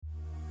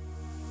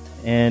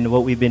And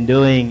what we've been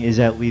doing is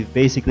that we've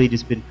basically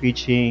just been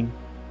preaching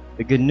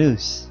the good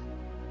news.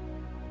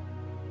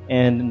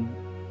 And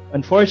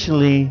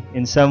unfortunately,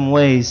 in some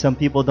ways, some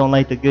people don't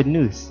like the good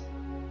news.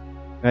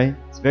 Right?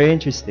 It's very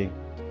interesting.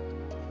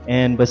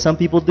 But some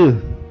people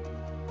do.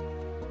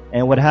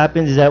 And what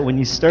happens is that when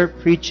you start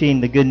preaching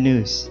the good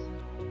news,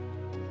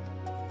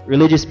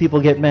 religious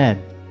people get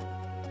mad.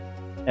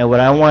 And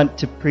what I want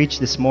to preach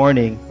this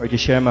morning, or to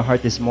share my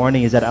heart this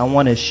morning, is that I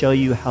want to show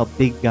you how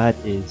big God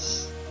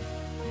is.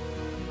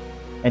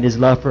 And His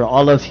love for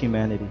all of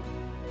humanity,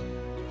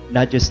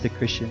 not just the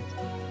Christians.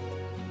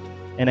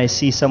 And I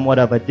see somewhat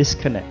of a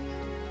disconnect.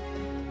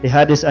 They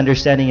have this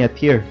understanding up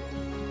here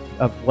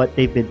of what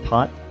they've been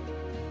taught.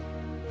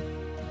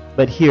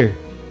 But here,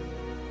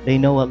 they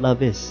know what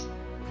love is.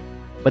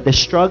 But the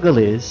struggle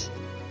is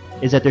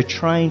that they're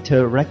trying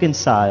to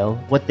reconcile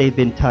what they've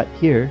been taught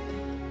here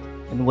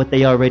and what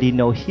they already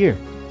know here.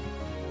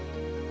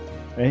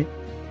 Right?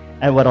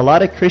 And what a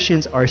lot of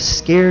Christians are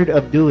scared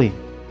of doing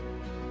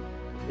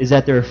is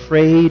that they're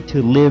afraid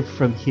to live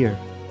from here.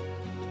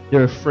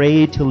 They're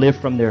afraid to live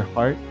from their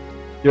heart.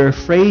 They're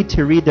afraid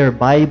to read their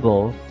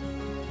Bible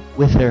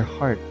with their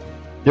heart.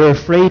 They're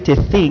afraid to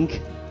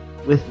think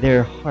with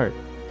their heart.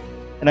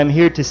 And I'm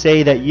here to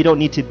say that you don't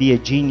need to be a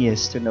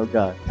genius to know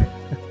God.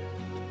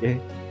 Okay?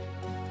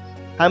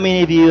 How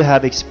many of you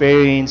have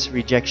experienced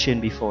rejection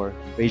before?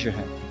 Raise your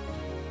hand.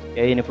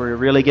 Okay, and if we're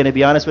really going to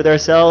be honest with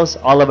ourselves,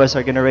 all of us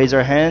are going to raise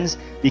our hands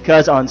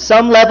because on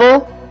some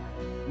level,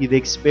 you've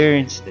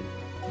experienced it.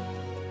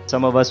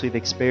 Some of us, we've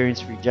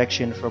experienced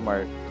rejection from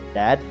our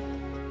dad,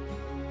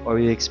 or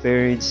we've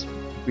experienced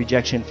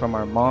rejection from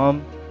our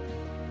mom,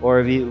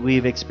 or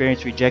we've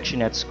experienced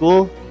rejection at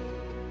school.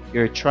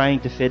 You're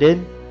trying to fit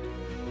in.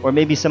 Or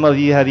maybe some of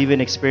you have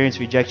even experienced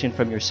rejection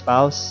from your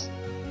spouse,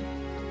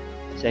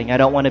 saying, I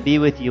don't want to be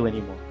with you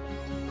anymore.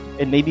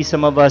 And maybe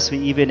some of us, we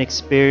even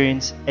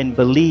experienced and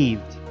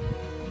believed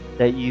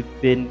that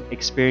you've been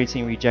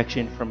experiencing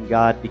rejection from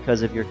God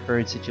because of your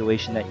current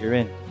situation that you're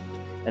in.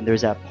 And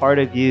there's that part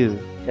of you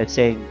that's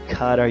saying,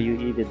 God, are you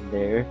even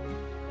there?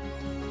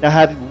 Now,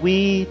 have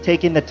we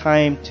taken the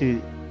time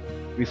to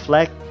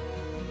reflect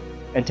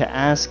and to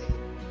ask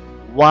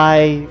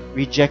why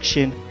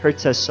rejection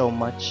hurts us so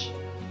much?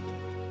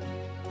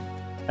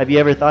 Have you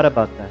ever thought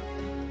about that?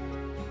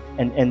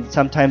 And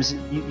sometimes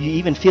you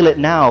even feel it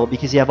now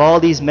because you have all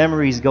these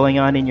memories going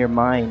on in your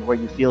mind where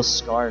you feel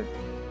scarred.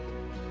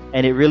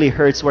 And it really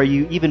hurts, where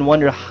you even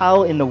wonder,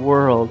 how in the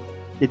world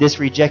did this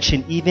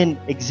rejection even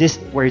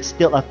exist where it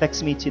still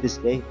affects me to this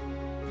day?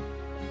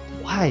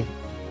 Why?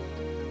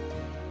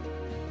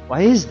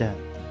 Why is that?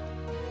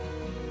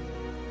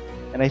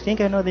 And I think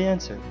I know the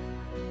answer.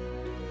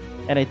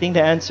 And I think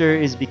the answer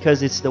is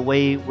because it's the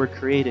way we're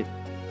created.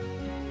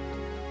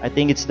 I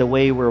think it's the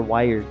way we're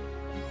wired,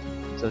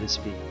 so to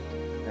speak.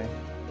 Right?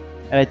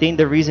 And I think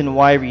the reason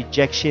why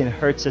rejection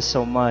hurts us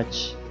so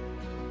much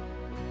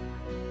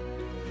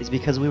is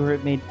because we were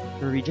made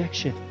for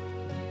rejection.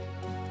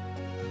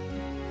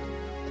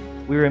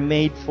 We were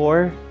made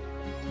for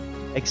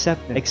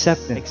acceptance.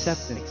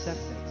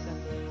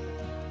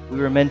 We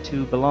were meant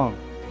to belong.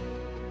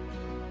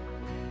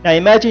 Now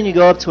imagine you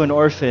go up to an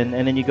orphan,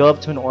 and then you go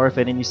up to an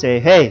orphan and you say,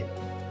 hey,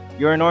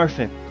 you're an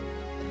orphan.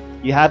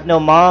 You have no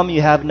mom,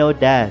 you have no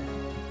dad.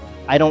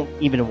 I don't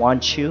even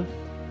want you.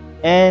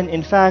 And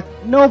in fact,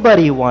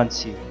 nobody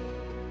wants you.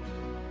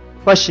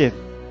 Question.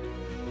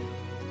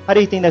 How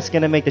do you think that's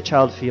going to make the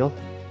child feel?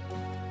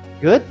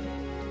 Good?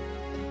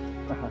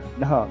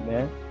 No,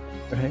 man.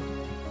 Right?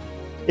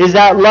 Is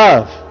that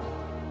love?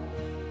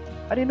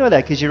 How do you know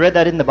that? Because you read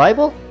that in the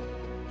Bible?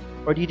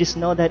 Or do you just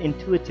know that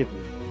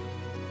intuitively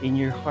in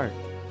your heart?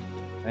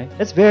 Right?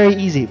 That's very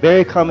easy,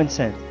 very common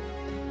sense.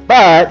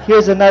 But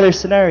here's another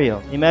scenario.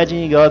 Imagine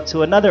you go up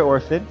to another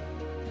orphan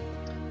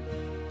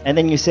and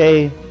then you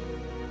say,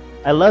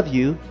 I love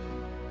you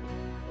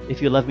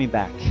if you love me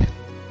back.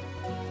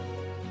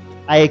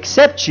 I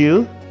accept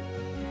you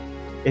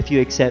if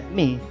you accept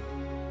me.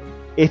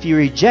 If you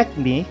reject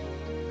me,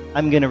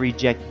 I'm going to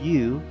reject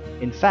you.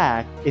 In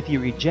fact, if you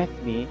reject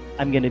me,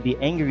 I'm going to be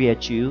angry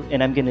at you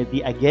and I'm going to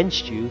be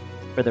against you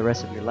for the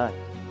rest of your life.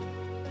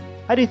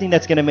 How do you think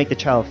that's going to make the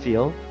child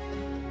feel?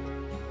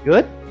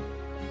 Good?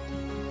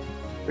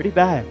 Pretty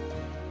bad.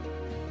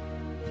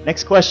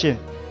 Next question.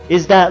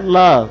 Is that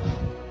love?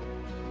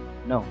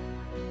 No.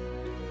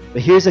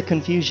 But here's a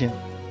confusion,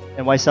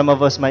 and why some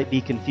of us might be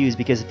confused,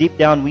 because deep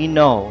down we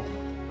know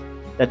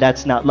that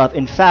that's not love.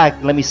 In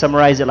fact, let me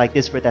summarize it like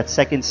this for that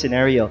second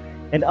scenario.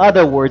 In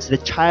other words, the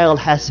child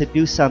has to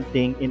do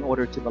something in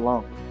order to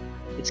belong.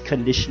 It's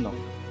conditional.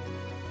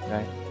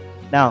 Right?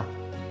 Now,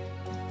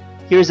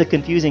 here's a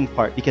confusing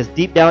part, because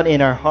deep down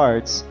in our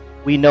hearts,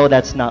 we know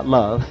that's not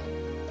love.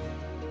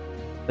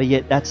 But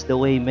yet that's the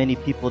way many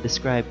people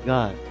describe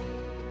God.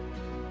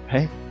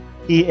 Right?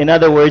 In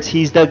other words,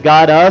 He's the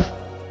God of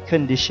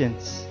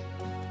conditions.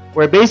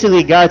 Where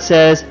basically God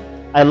says,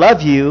 I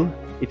love you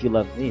if you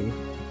love me.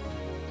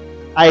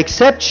 I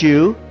accept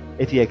you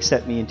if you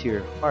accept me into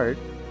your heart.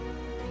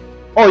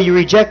 Oh, you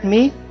reject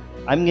me?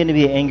 I'm going to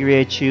be angry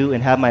at you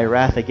and have my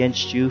wrath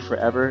against you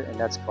forever, and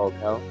that's called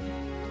hell.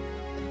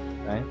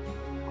 Right?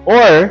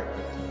 Or,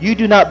 you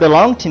do not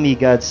belong to me,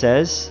 God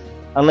says,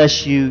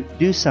 unless you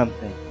do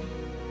something.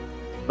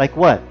 Like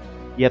what?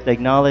 You have to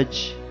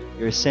acknowledge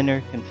you're a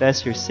sinner,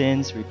 confess your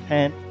sins,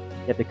 repent.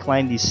 You have to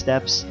climb these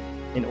steps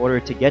in order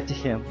to get to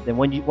Him. Then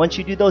once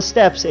you do those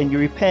steps and you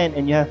repent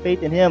and you have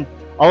faith in Him,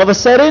 all of a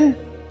sudden,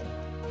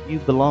 you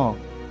belong.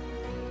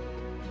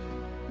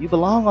 You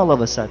belong all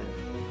of a sudden.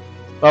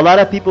 But a lot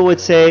of people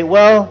would say,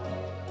 well,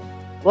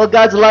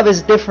 God's love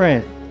is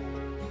different.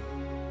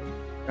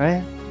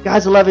 Right?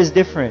 God's love is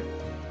different.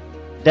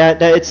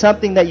 That it's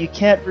something that you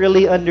can't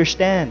really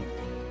understand.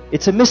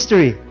 It's a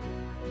mystery.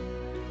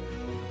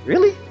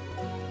 Really?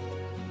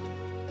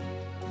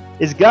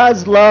 Is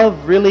God's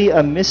love really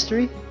a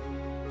mystery?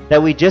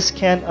 That we just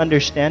can't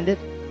understand it?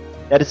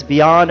 That it's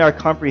beyond our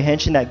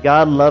comprehension that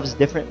God loves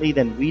differently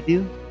than we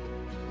do?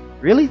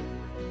 Really?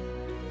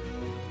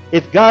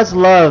 If God's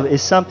love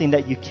is something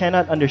that you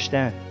cannot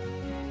understand,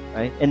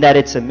 right, and that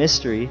it's a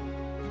mystery,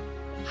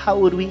 how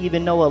would we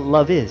even know what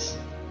love is?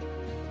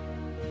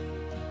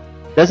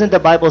 Doesn't the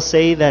Bible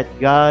say that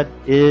God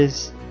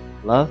is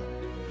love?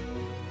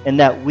 And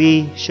that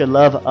we should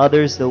love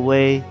others the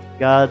way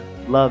God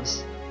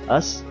loves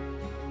us?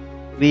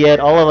 But yet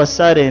all of a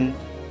sudden,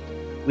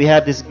 we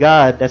have this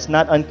God that's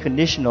not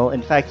unconditional.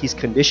 In fact, He's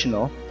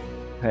conditional.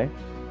 Right?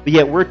 But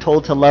yet we're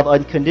told to love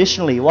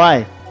unconditionally.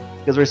 Why?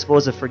 Because we're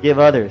supposed to forgive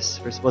others.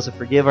 We're supposed to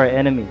forgive our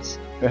enemies.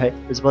 Right?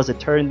 We're supposed to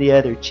turn the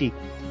other cheek.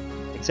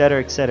 Etc.,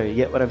 etc. You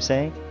get what I'm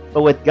saying?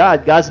 But with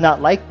God, God's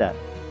not like that.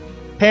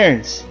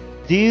 Parents,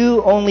 do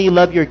you only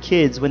love your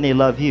kids when they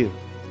love you?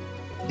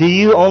 Do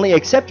you only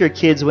accept your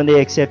kids when they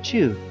accept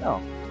you?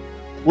 No.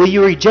 Will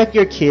you reject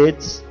your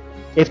kids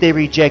if they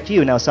reject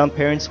you? Now, some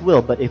parents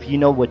will, but if you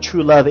know what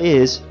true love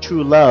is,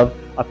 true love,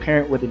 a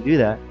parent wouldn't do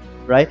that,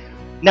 right?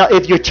 Now,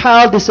 if your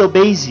child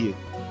disobeys you,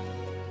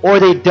 or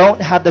they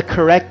don't have the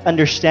correct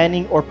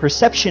understanding or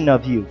perception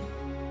of you,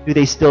 do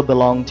they still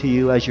belong to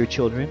you as your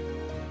children?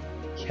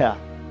 Yeah,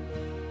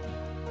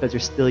 because they're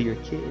still your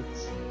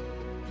kids.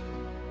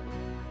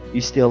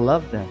 You still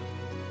love them,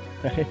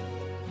 right?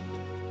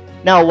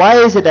 Now, why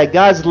is it that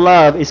God's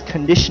love is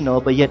conditional,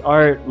 but yet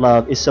our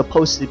love is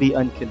supposed to be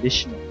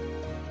unconditional?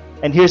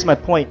 And here's my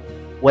point.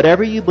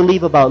 Whatever you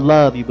believe about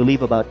love, you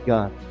believe about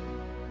God.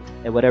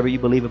 And whatever you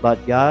believe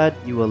about God,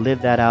 you will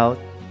live that out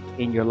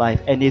in your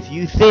life. And if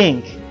you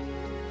think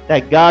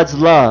that God's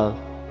love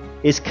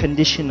is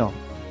conditional,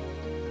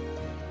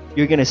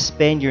 you're going to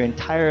spend your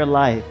entire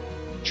life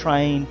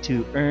trying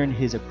to earn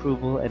His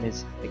approval and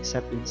His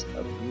acceptance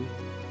of you.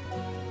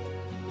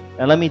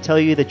 Now let me tell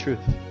you the truth.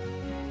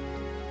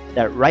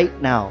 That right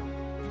now,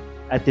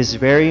 at this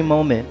very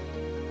moment,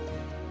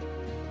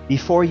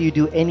 before you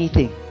do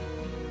anything,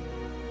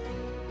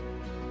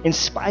 in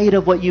spite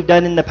of what you've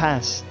done in the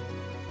past,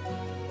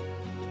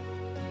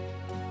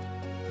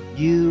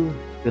 you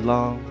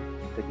belong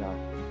to God.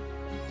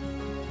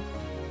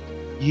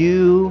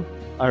 You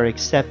are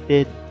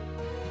accepted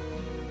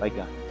by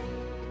God.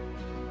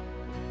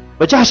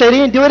 But Josh, I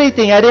didn't do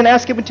anything. I didn't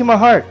ask Him into my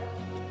heart.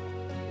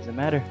 Doesn't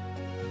matter.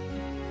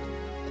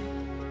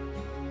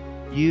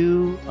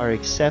 You are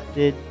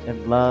accepted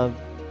and loved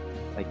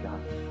by God.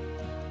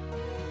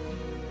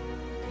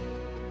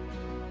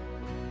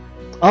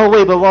 Oh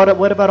wait, but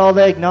what about all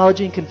the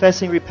acknowledging,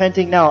 confessing,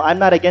 repenting? Now, I'm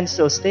not against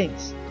those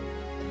things.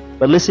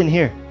 But listen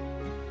here.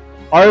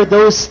 Are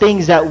those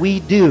things that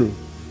we do,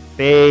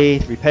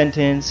 faith,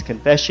 repentance,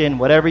 confession,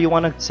 whatever you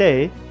want to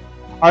say,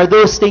 are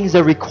those things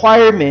the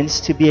requirements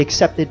to be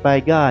accepted by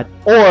God?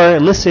 Or,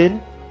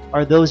 listen,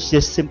 are those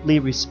just simply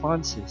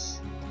responses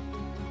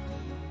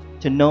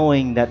to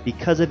knowing that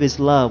because of His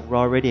love, we're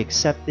already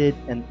accepted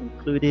and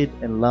included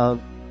and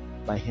loved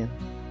by Him?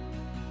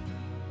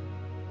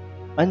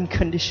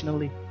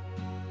 Unconditionally.